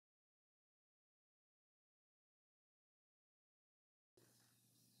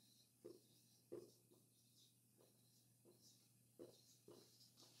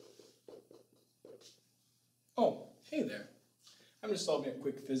Oh, hey there. I'm just solving a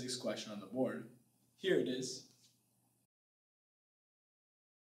quick physics question on the board. Here it is.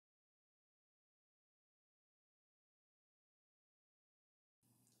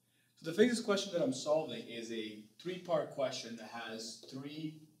 So the physics question that I'm solving is a three-part question that has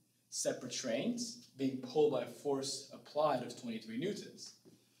three separate trains being pulled by a force applied of 23 newtons.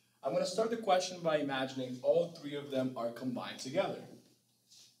 I'm going to start the question by imagining all three of them are combined together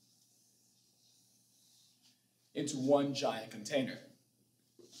into one giant container.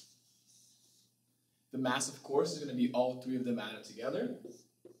 The mass, of course, is going to be all three of them added together.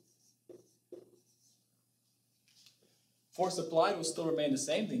 Force applied will still remain the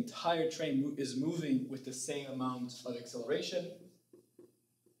same. The entire train is moving with the same amount of acceleration.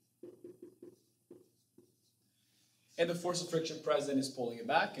 And the force of friction present is pulling it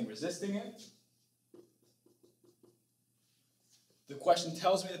back and resisting it. The question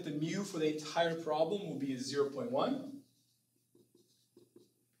tells me that the mu for the entire problem will be 0.1.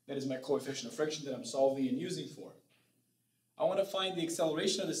 That is my coefficient of friction that I'm solving and using for. I want to find the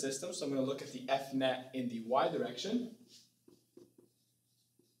acceleration of the system, so I'm going to look at the F net in the y direction.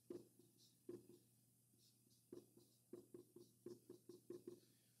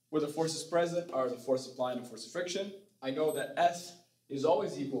 Where the forces present are the force applied and force of friction. I know that F is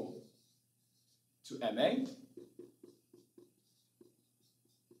always equal to ma.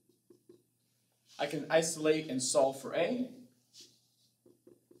 I can isolate and solve for A.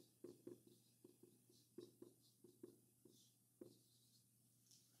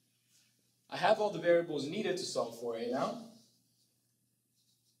 I have all the variables needed to solve for A now.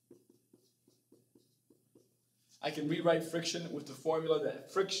 I can rewrite friction with the formula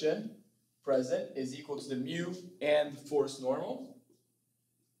that friction present is equal to the mu and the force normal.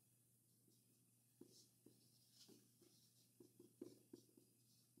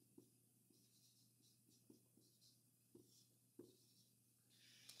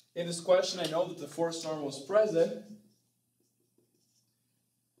 In this question, I know that the force normal is present,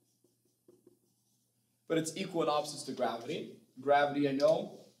 but it's equal and opposites to gravity. Gravity, I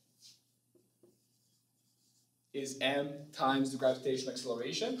know, is m times the gravitational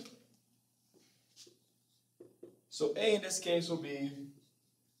acceleration. So A in this case will be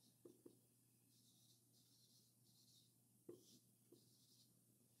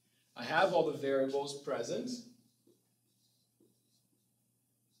I have all the variables present.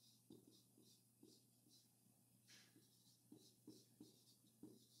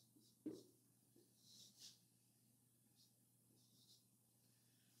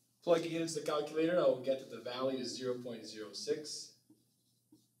 Plugging it into the calculator, I will get that the value is 0.06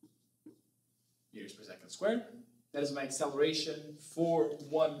 meters per second squared. That is my acceleration for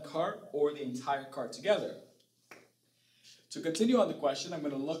one cart or the entire cart together. To continue on the question, I'm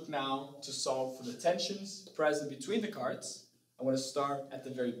going to look now to solve for the tensions present between the carts. I'm going to start at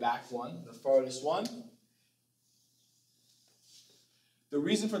the very back one, the farthest one. The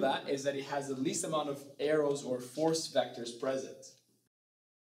reason for that is that it has the least amount of arrows or force vectors present.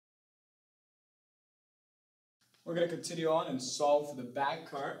 We're going to continue on and solve for the back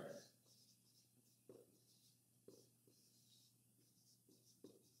cart.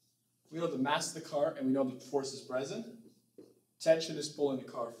 We know the mass of the car and we know the force is present. Tension is pulling the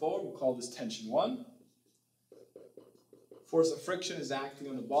car forward. We'll call this tension 1. Force of friction is acting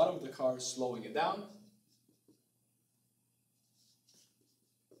on the bottom of the car, slowing it down.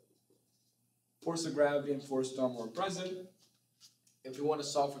 Force of gravity and force normal are present. If we want to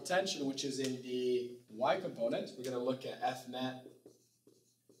solve for tension, which is in the y component, we're going to look at F net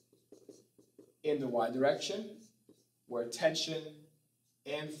in the y direction, where tension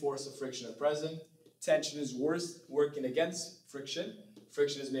and force of friction are present. Tension is working against friction.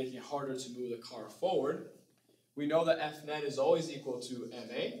 Friction is making it harder to move the car forward. We know that F net is always equal to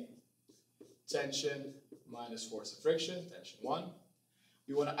ma. Tension minus force of friction, tension 1.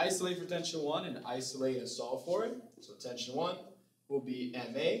 We want to isolate for tension 1 and isolate and solve for it. So tension 1 will be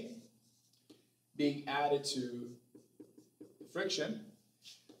ma being added to the friction.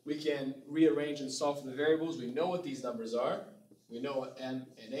 We can rearrange and solve for the variables. We know what these numbers are. We know what m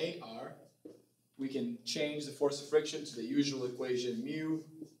and a are. We can change the force of friction to the usual equation mu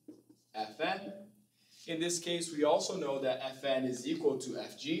Fn. In this case, we also know that Fn is equal to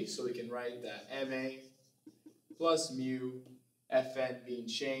Fg, so we can write that ma plus mu Fn being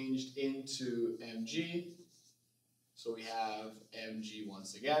changed into mg. So we have mg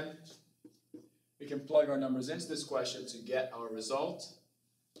once again. We can plug our numbers into this question to get our result.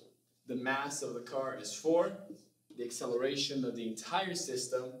 The mass of the car is 4. The acceleration of the entire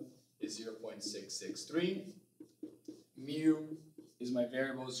system is 0.663. Mu is my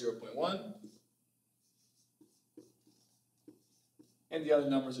variable, 0.1. and the other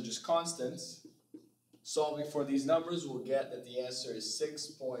numbers are just constants. Solving for these numbers, we'll get that the answer is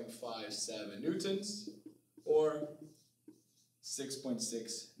 6.57 newtons, or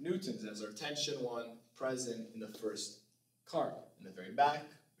 6.6 newtons as our tension 1 present in the first cart. In the very back,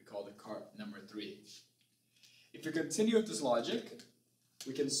 we call it cart number 3. If we continue with this logic,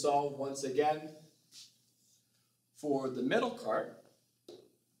 we can solve once again for the middle cart.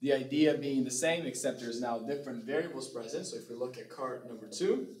 The idea being the same, except there's now different variables present. So if we look at cart number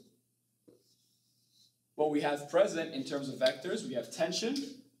 2, what we have present in terms of vectors, we have tension,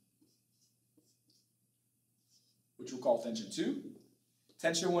 which we'll call tension 2.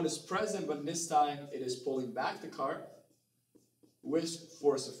 Tension 1 is present, but this time it is pulling back the cart with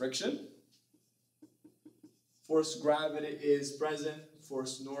force of friction. Force gravity is present,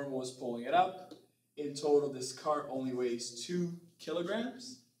 force normal is pulling it up. In total, this cart only weighs 2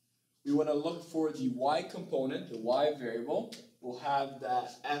 kilograms. We want to look for the y component, the y variable. We'll have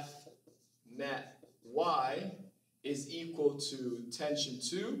that F net y is equal to tension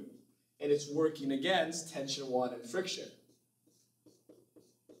 2, and it's working against tension 1 and friction.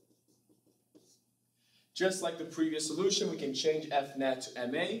 Just like the previous solution, we can change F net to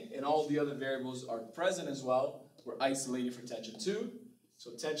MA, and all the other variables are present as well. We're isolating for tension 2.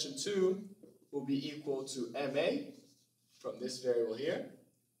 So tension 2 will be equal to MA from this variable here,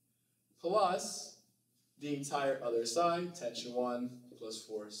 plus the entire other side, tension 1 plus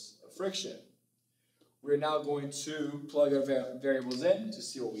force of friction. We're now going to plug our variables in to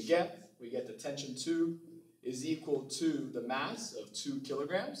see what we get. We get the tension 2 is equal to the mass of 2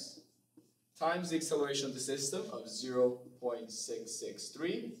 kilograms times the acceleration of the system of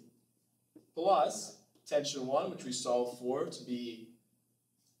 0.663 plus tension 1, which we solved for to be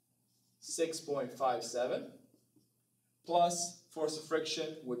 6.57, plus force of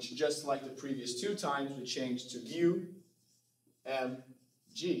friction, which just like the previous 2 times, we changed to mu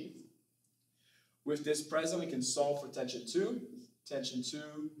mg. With this present, we can solve for tension 2. Tension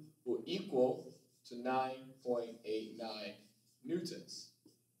 2 will equal to 9.89 newtons.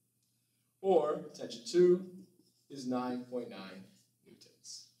 Or tension 2 is 9.9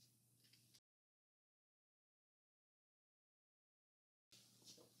 newtons.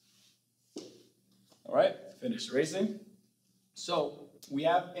 All right, finished erasing. So we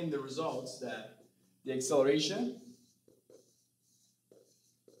have in the results that the acceleration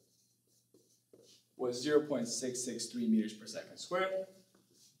was 0.663 meters per second squared.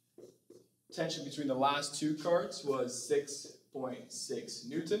 Tension between the last 2 carts was 6.6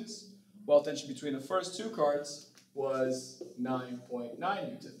 newtons, while tension between the first 2 carts was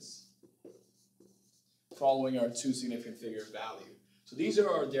 9.9 newtons, following our 2 significant figure value. So these are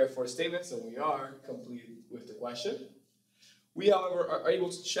our therefore statements, and we are complete with the question. We, however, are able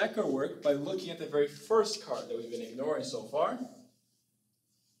to check our work by looking at the very first cart that we've been ignoring so far.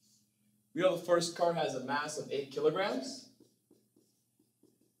 We know the first cart has a mass of 8 kilograms.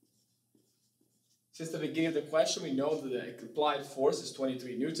 Since the beginning of the question, we know that the applied force is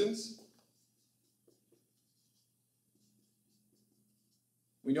 23 newtons.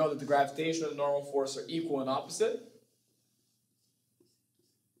 We know that the gravitation and the normal force are equal and opposite.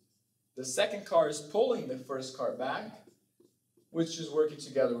 The second car is pulling the first car back, which is working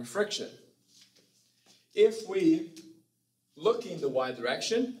together with friction. If we look in the y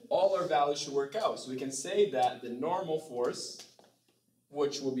direction, all our values should work out. So we can say that the normal force,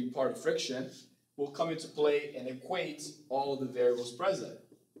 which will be part of friction, will come into play and equate all of the variables present.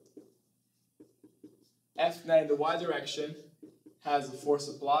 F net in the y direction has the force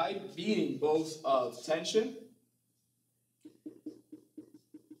applied, being both of tension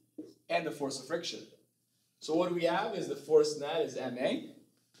and the force of friction. So what we have is the force net is MA,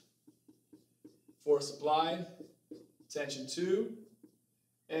 force applied, tension 2,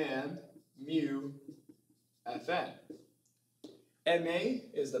 and mu Fn. MA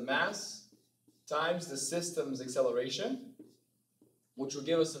is the mass times the system's acceleration, which will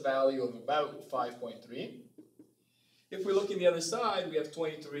give us a value of about 5.3. If we look in the other side, we have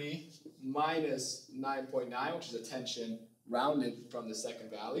 23 minus 9.9, which is a tension rounded from the second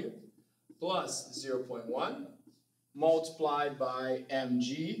value, plus 0.1, multiplied by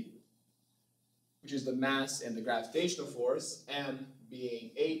mg, which is the mass and the gravitational force, m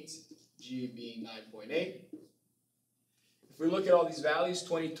being 8, g being 9.8. If we look at all these values,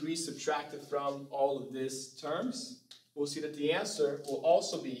 23 subtracted from all of these terms, we'll see that the answer will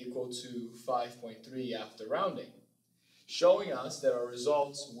also be equal to 5.3 after rounding, showing us that our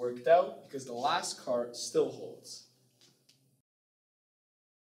results worked out because the last cart still holds.